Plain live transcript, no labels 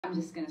I'm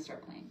just going to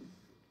start playing.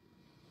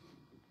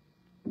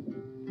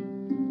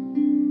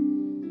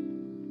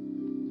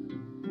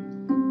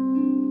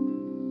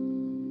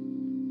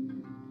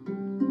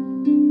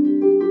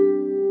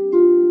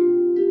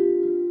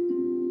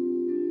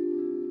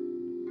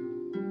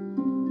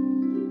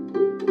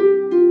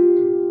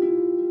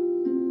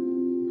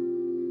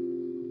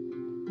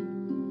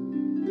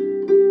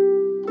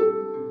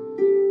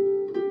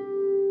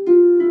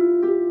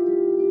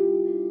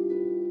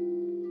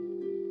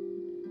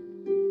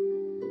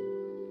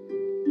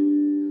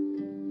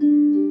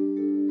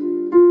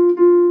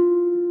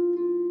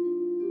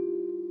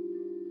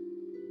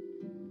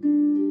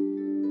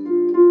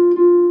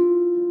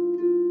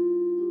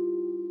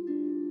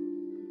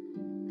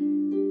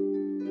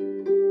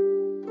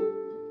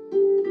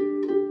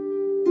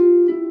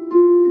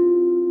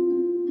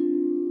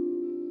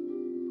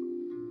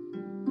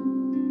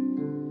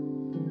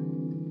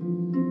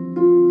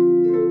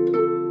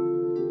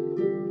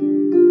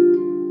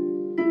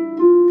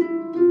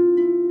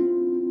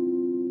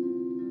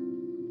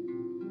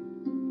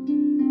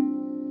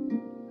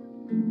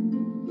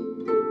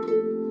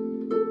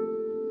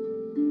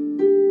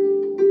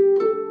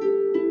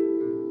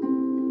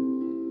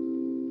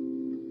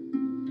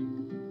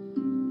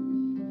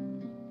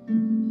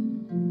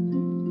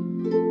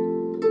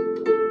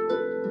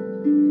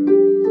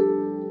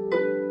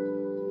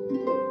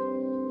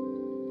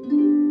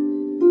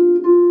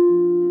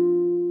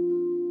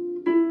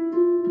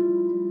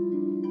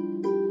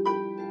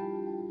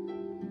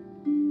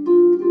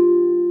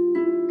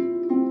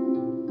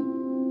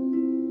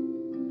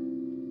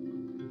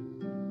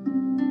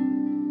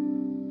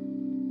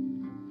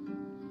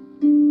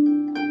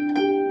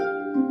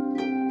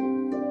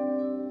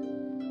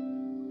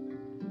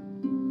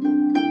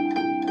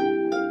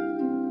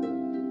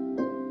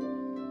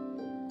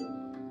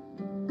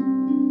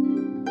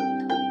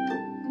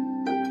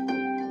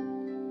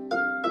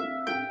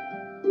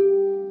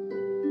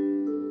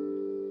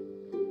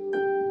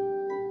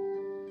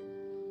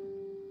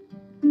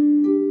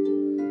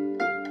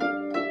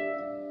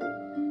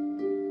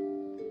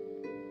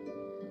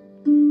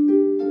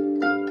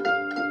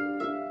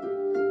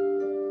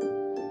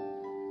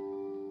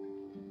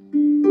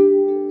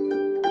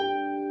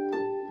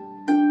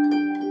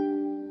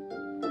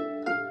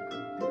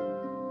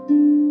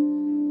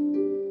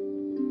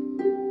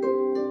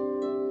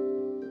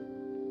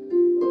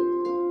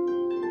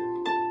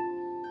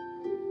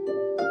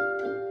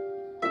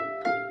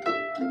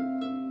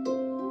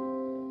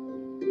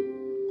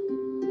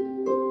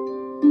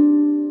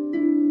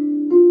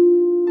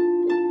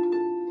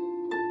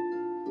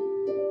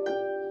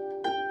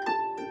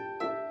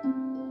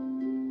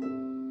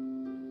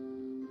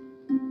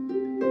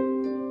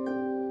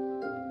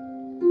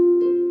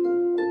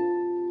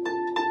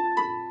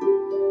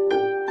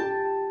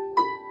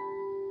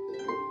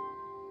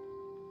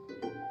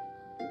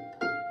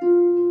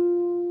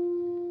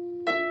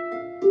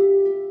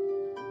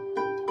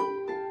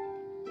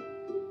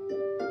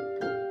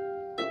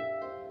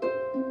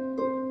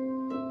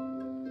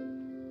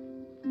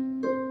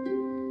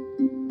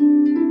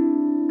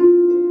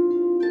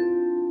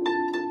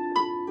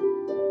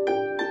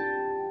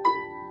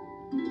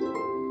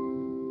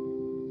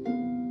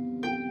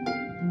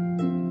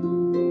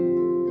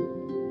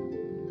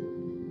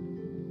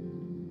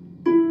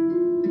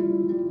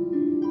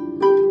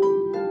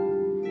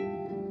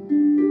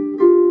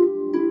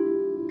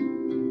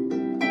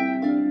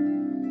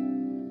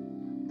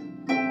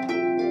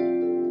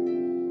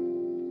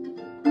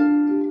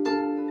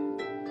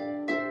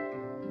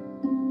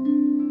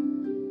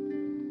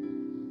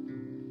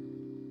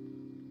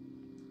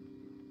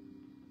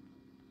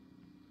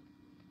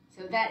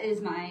 So that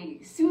is my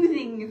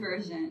soothing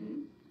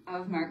version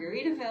of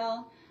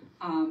Margaritaville.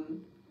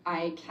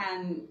 I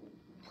can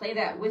play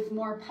that with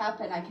more pep,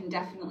 and I can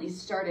definitely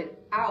start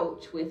it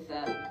out with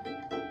the,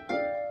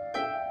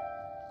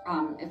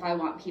 if I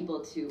want people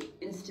to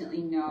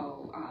instantly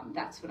know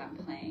that's what I'm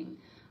playing.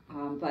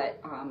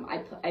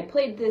 I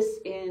played this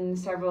in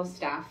several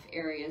staff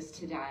areas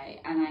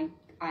today, and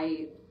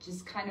I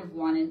just kind of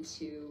wanted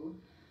to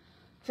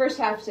first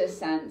have to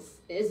sense,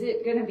 is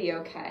it going to be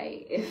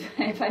okay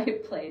if I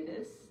play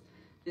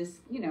this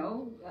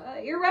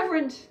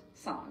irreverent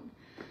song?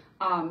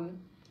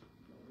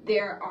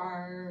 There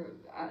are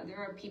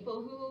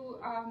people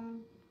who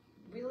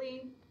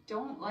really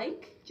don't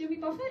like Jimmy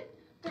Buffett.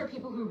 There are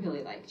people who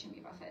really like Jimmy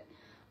Buffett.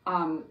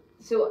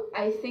 So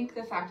I think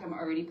the fact I'm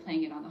already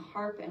playing it on the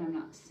harp and I'm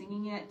not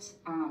singing it,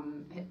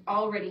 it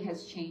already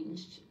has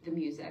changed the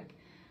music.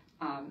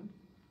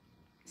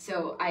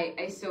 So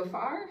I so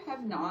far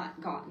have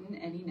not gotten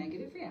any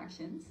negative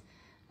reactions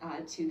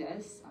to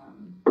this,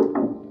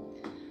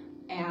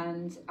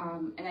 and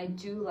I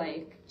do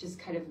like just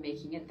kind of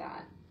making it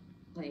that,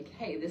 like,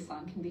 hey, this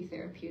song can be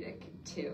therapeutic too.